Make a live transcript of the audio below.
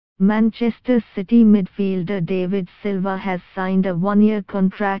Manchester City midfielder David Silva has signed a one-year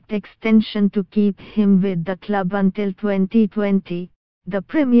contract extension to keep him with the club until 2020, the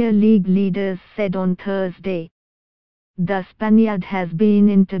Premier League leaders said on Thursday. The Spaniard has been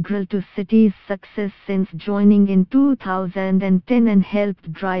integral to City's success since joining in 2010 and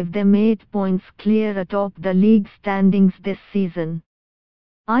helped drive them 8 points clear atop the league standings this season.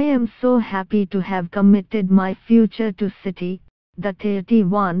 "I am so happy to have committed my future to City," the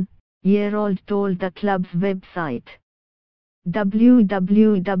 31-year-old told the club's website.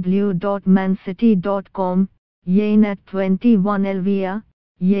 www.mancity.com, Yane at 21 Elvia,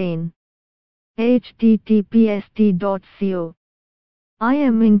 Yane. https://t.co. "I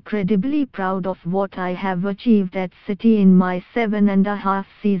am incredibly proud of what I have achieved at City in my 7.5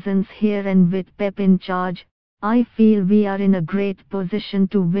 seasons here, and with Pep in charge, I feel we are in a great position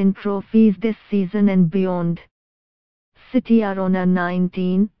to win trophies this season and beyond." City are on a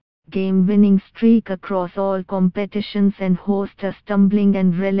 19-game winning streak across all competitions and host a stumbling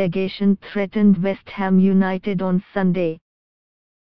and relegation-threatened West Ham United on Sunday.